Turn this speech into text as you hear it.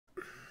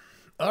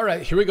All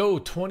right, here we go.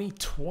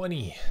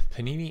 2020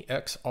 Panini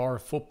XR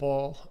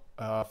Football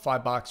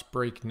 5-box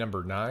break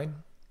number 9.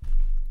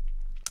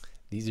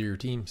 These are your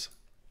teams.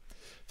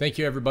 Thank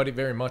you, everybody,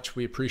 very much.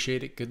 We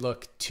appreciate it. Good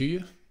luck to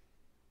you.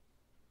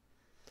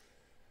 I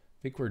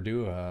think we're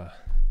due a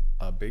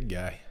big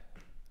guy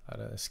out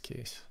of this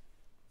case.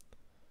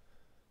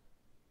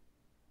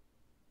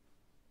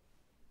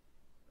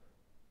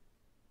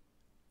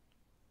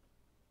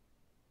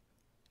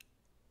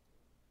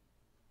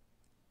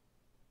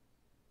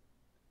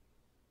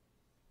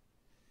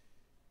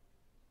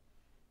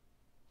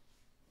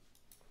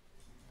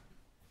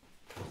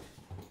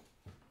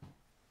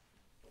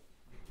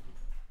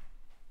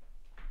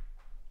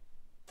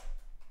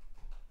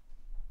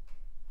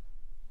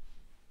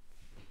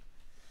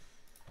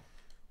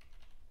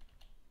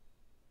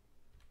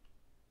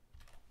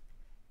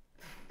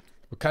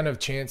 What kind of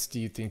chance do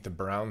you think the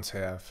Browns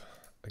have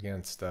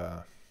against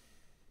the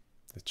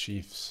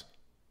Chiefs?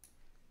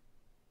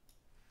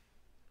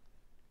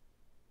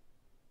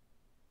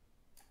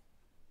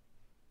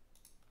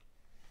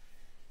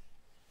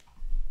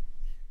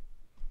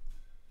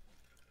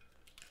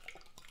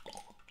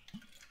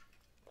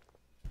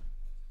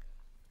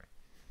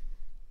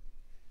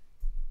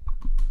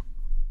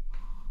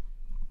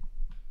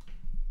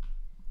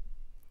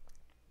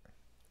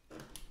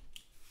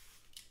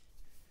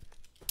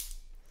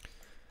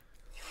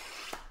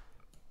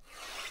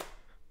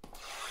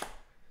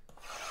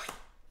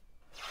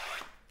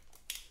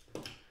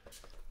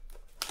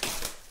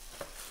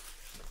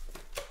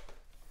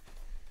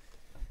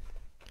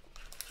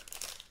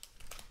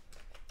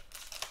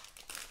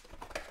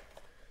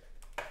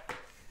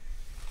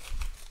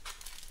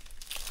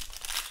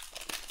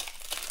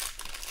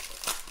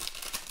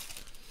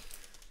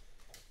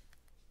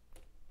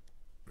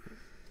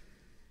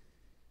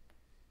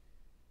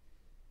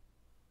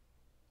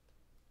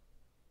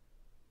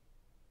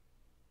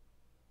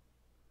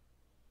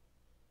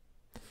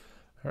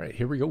 All right,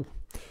 here we go.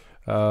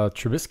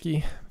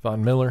 Trubisky,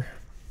 Von Miller.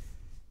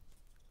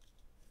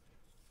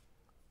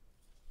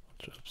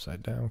 Just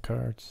upside down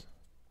cards.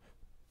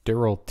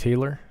 Darrell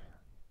Taylor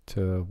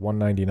to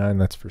 199.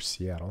 That's for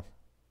Seattle.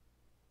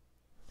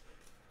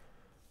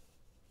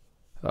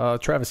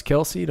 Travis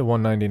Kelce to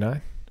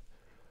 199.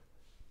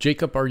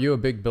 Jacob, are you a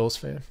big Bills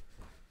fan?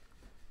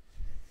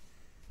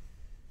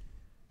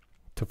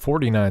 To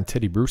 49,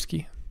 Teddy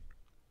Bruschi.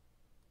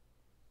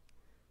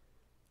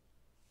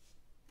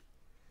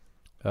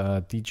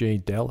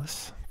 DJ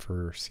Dallas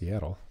for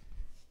Seattle.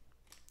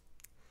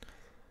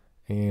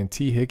 And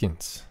T.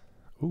 Higgins.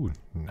 Ooh,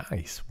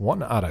 nice.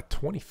 1 out of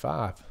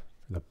 25 for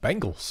the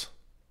Bengals.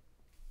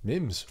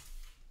 Mims.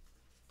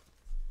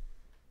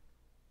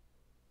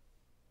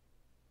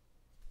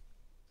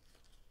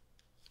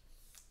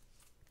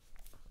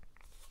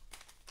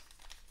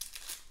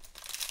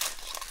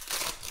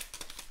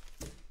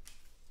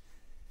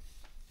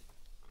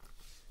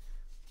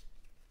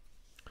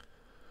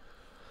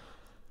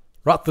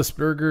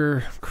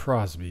 Roethlisberger,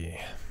 Crosby.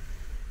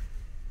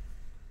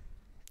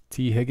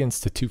 T. Higgins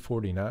to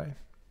 249.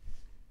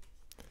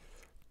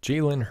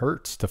 Jalen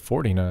Hurts to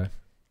 49.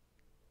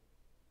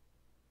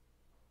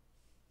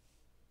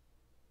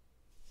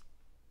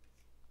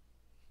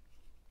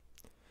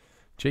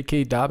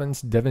 J.K.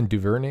 Dobbins, Devin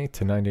Duvernay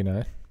to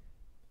 99.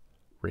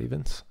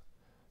 Ravens.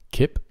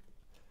 Kip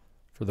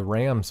for the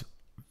Rams,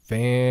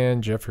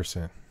 Van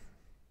Jefferson.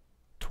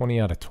 20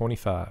 out of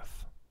 25.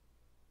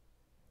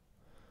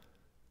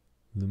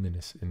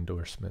 Luminous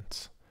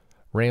endorsements.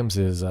 Rams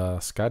is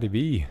Scotty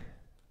V.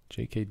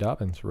 J.K.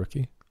 Dobbins,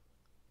 rookie.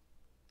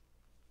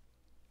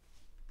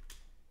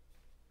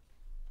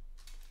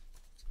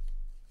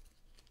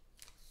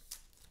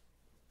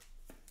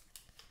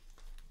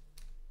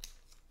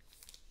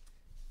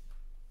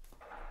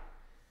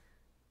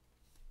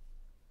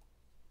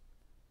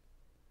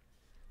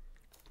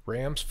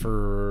 Rams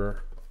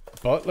for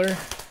Butler.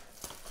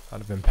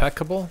 Out of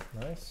Impeccable.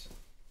 Nice.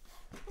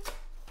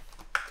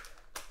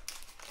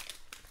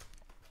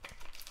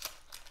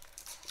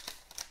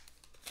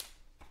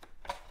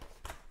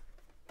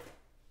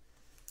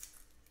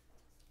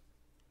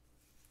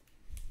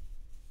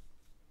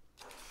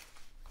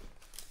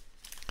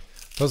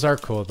 Those are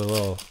cool, the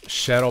little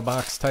shadow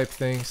box type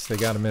things. They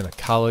got them in a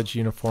college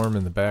uniform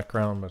in the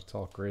background, but it's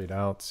all grayed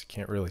out, so you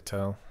can't really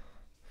tell.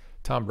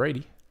 Tom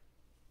Brady.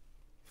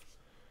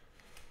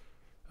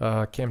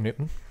 Cam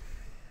Newton.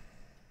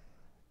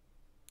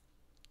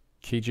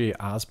 KJ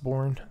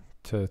Osborne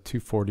to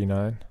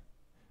 249.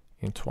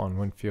 Antoine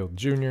Winfield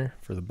Jr.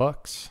 for the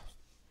Bucks.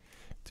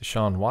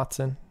 Deshaun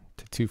Watson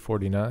to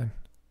 249.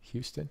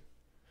 Houston.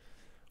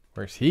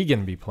 Where's he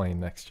going to be playing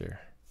next year?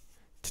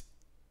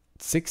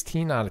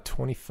 16 out of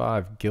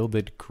 25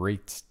 Gilded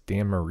Greats,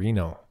 Dan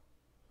Marino.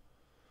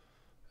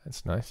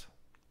 That's nice.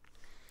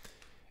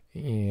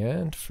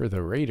 And for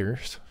the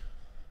Raiders,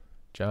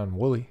 John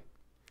Woolley.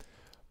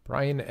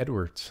 Brian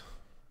Edwards.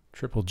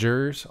 Triple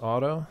Jers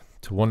auto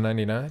to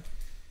 199.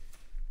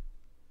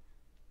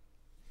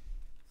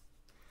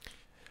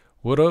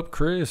 What up,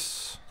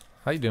 Chris?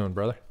 How you doing,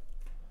 brother?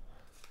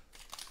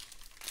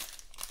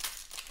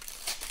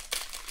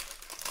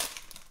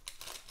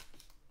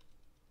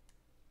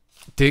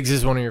 Diggs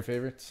is one of your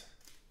favorites.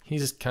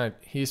 He's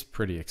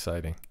pretty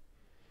exciting.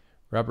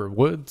 Robert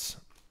Woods,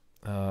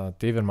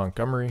 David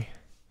Montgomery,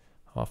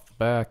 off the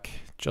back.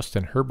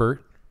 Justin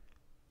Herbert.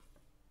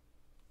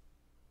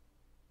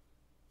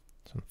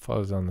 Some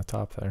fuzz on the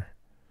top there.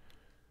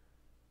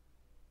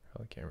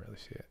 Probably can't really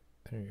see it.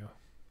 There you go.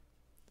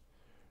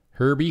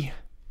 Herbie.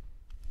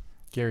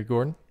 Gary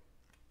Gordon.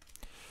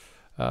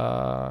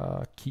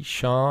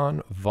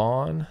 Keyshawn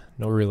Vaughn.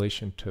 No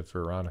relation to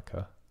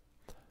Veronica.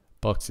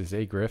 Bucks is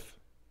A. Griff.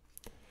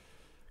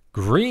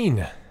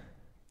 Green.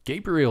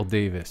 Gabriel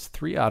Davis.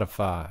 3 out of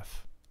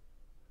 5.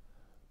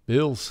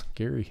 Bills.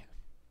 Gary.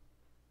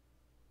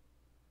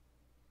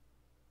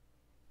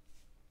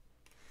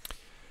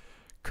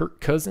 Kirk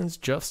Cousins.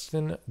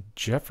 Justin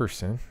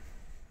Jefferson.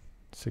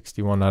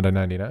 61 out of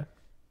 99.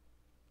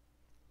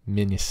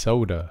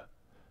 Minnesota.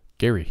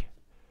 Gary.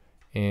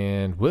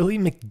 And Willie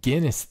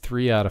McGinnis,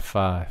 3 out of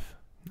 5.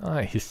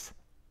 Nice.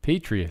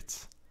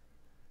 Patriots.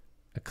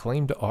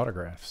 Acclaimed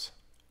autographs.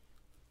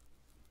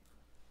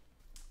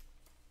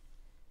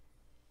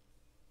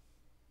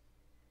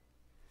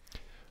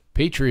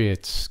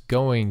 Patriots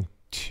going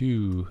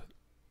to...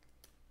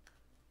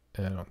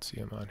 I don't see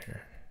him on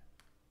here.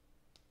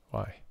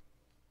 Why?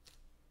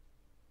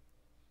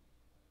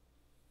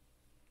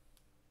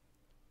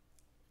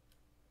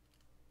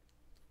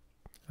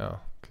 Oh,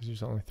 because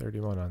there's only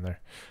 31 on there.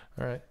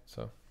 All right,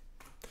 so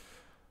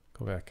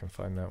go back and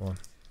find that one.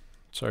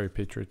 Sorry,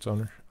 Patriots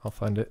owner. I'll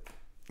find it,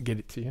 get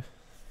it to you.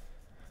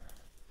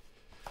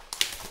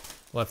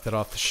 Left it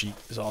off the sheet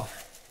is all.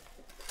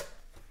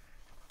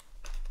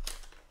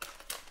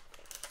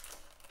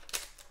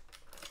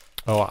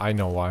 Oh, I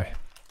know why.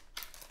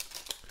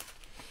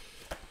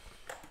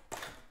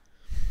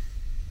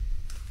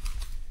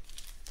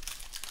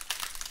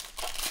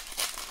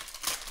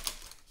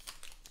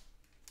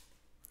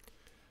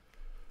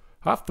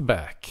 Off the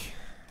back,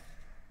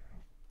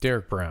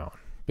 Derek Brown,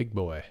 big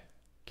boy,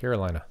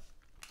 Carolina.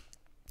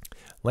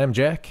 Lamb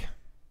Jack,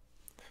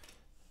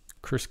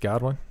 Chris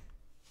Godwin,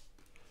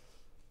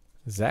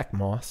 Zach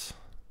Moss,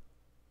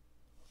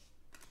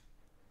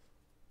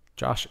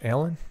 Josh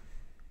Allen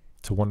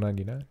to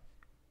 199.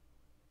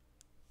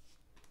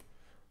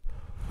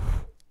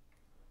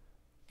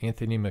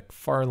 Anthony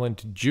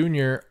McFarland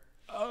Jr.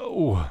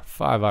 Oh,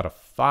 5 out of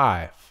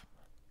 5.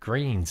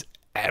 Greens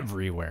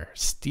everywhere.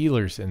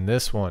 Steelers in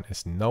this one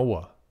is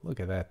Noah. Look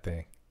at that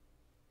thing.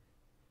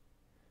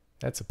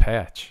 That's a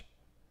patch.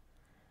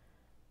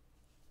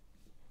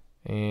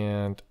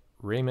 And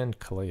Raymond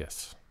Calais,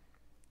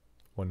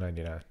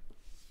 199.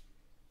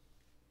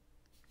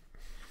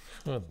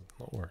 Good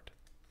Lord.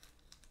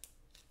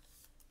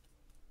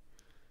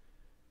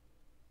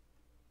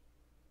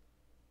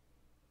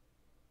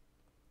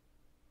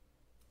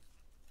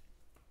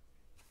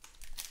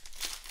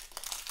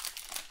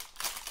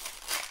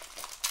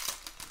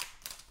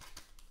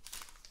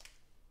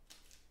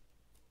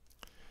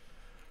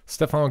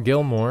 Stephon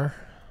Gilmore,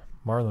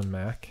 Marlon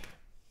Mack,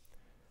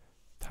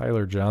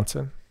 Tyler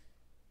Johnson,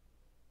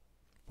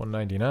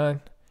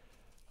 199.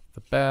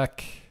 The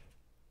back,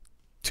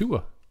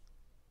 Tua.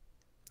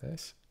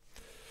 Nice.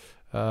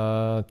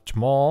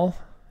 Jamal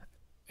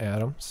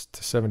Adams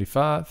to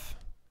 75.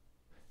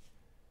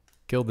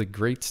 Gilded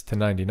Greats to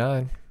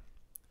 99.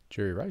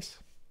 Jerry Rice.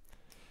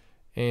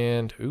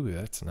 And, ooh,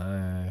 that's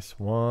nice.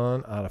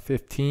 1 out of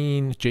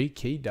 15.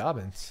 J.K.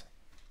 Dobbins.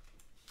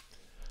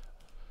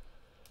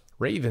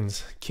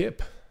 Ravens,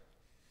 Kip.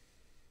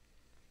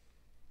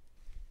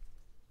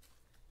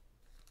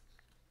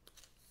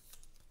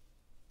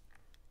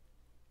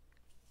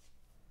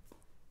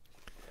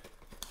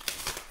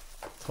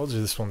 Told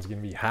you this one's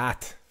going to be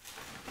hot.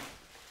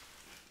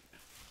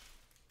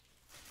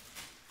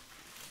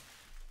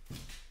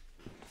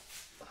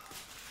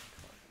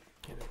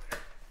 Get in there.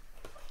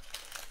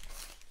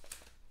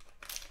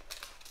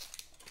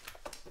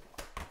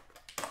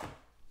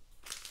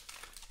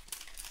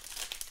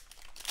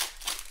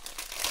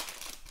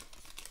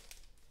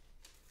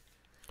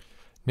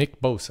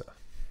 Nick Bosa.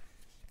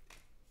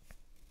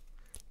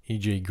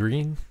 AJ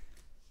Green.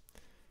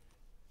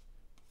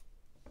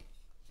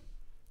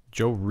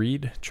 Joe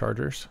Reed,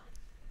 Chargers.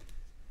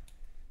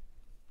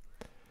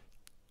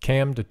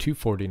 Cam to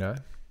 249.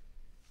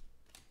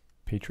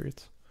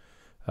 Patriots.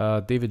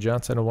 David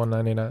Johnson to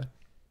 199.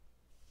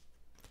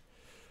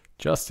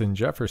 Justin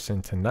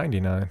Jefferson to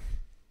 99.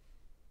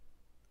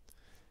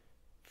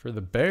 For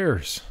the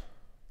Bears.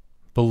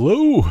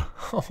 Blue.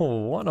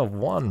 Oh, 1 of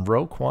 1.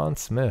 Roquan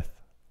Smith.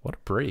 What a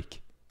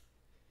break.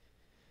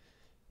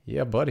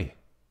 Yeah, buddy.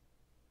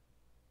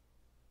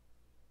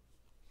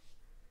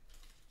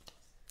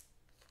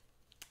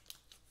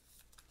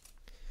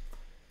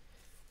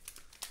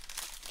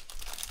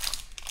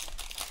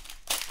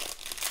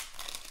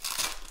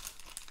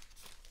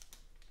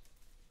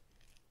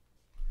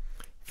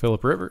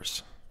 Phillip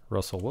Rivers,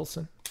 Russell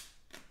Wilson,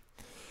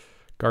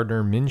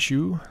 Gardner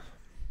Minshew,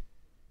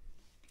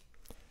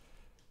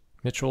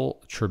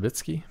 Mitchell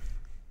Trubisky.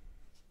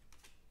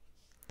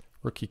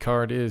 Rookie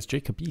card is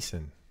Jacob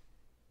Eason.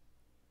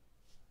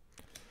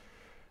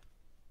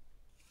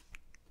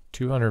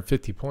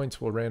 250 points.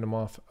 We'll random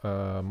off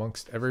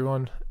amongst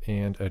everyone,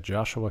 and a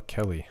Joshua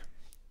Kelly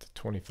to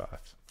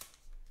 25.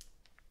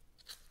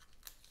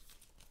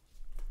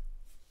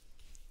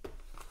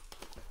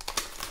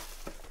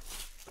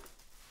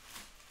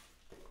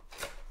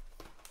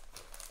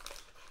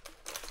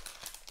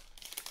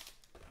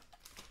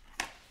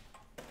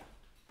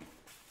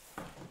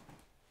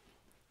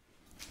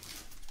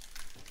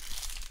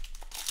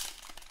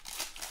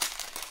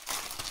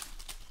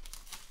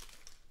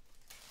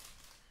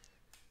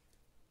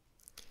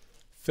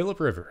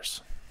 Phillip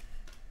Rivers,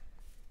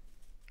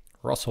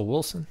 Russell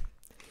Wilson,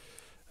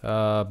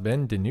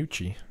 Ben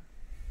DiNucci,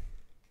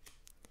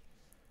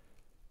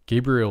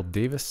 Gabriel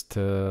Davis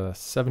to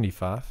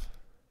 75,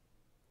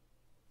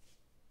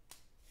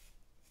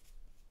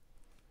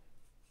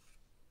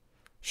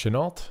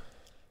 Chenault,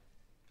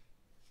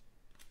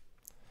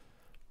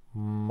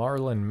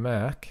 Marlon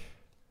Mack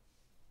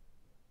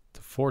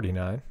to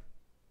 49.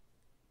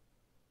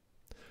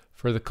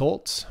 For the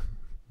Colts,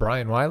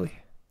 Brian Wiley.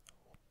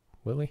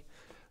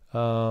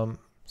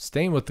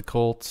 Staying with the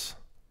Colts,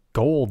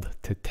 gold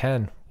to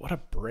 10. What a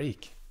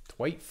break.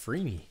 Dwight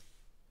Freeney.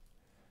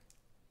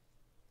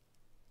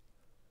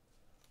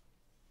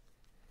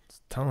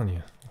 Just telling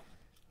you,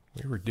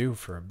 we were due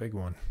for a big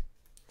one.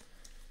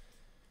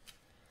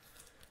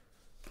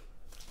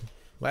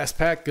 Last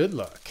pack, good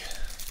luck.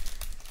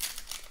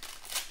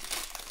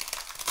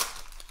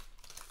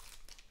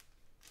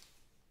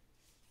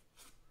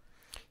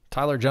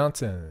 Tyler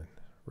Johnson,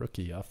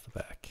 rookie off the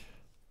back.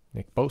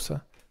 Nick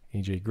Bosa,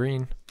 AJ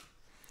Green,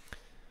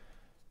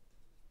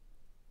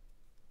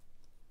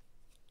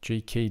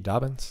 J.K.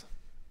 Dobbins,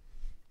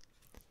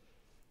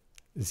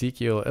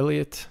 Ezekiel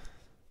Elliott,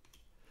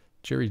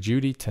 Jerry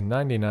Jeudy to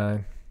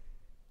 99,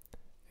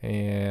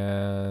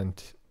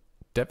 and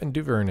Devin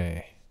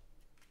Duvernay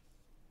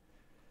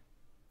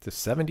to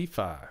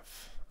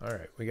 75. All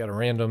right, we got to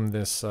random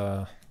this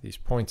these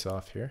points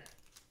off here.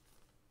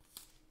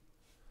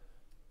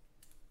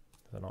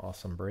 An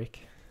awesome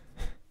break.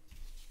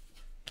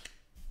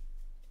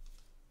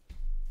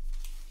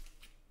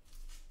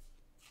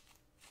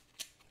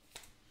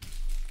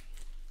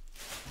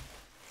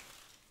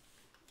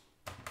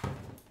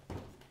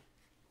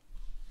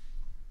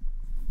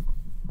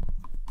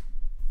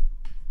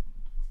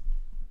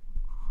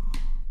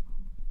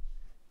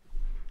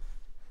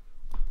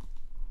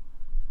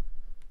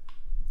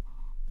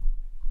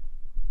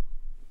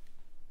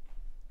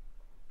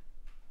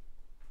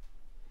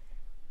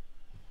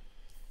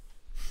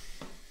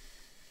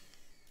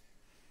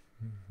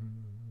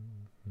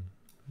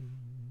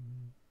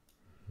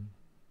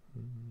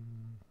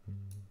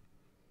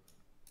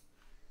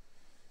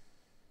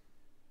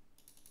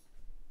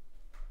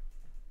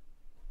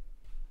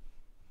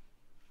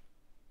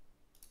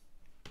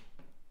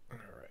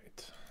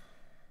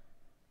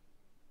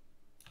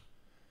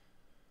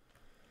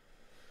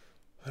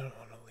 I don't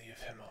want to leave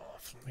him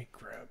off. Let me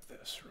grab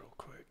this real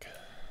quick.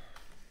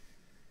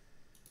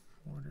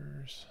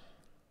 Orders.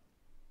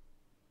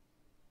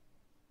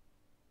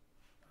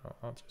 Oh,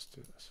 I'll just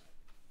do this.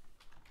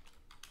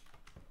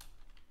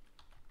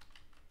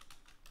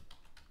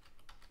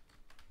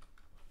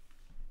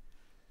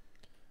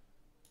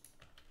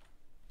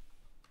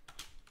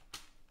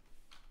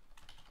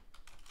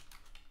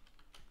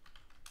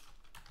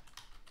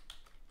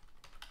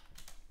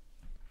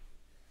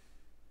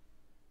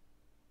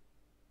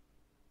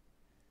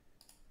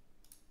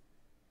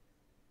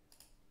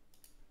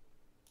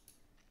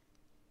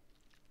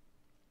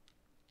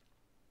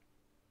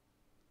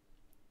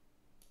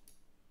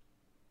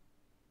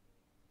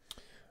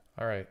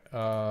 All right,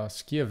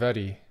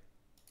 Schiavetti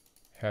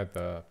had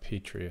the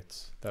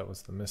Patriots. That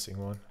was the missing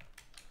one.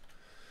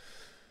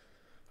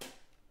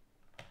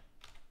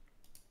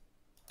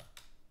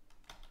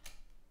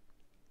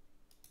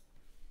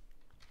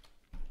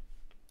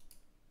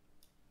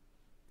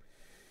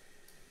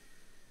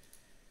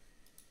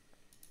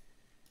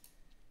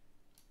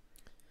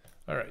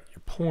 All right,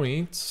 your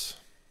points.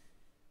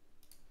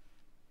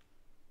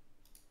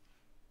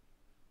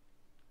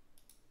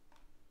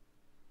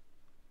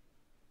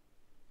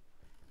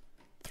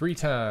 Three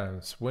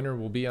times. Winner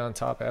will be on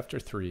top after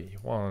three.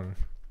 1,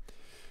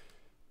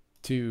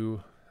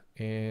 2,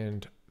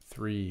 and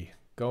 3.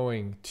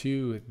 Going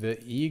to the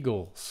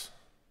Eagles.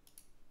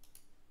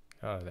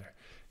 Out of there.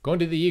 Going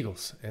to the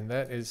Eagles. And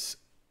that is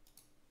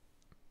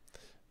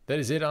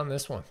it on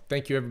this one.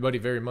 Thank you everybody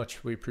very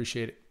much. We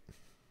appreciate it.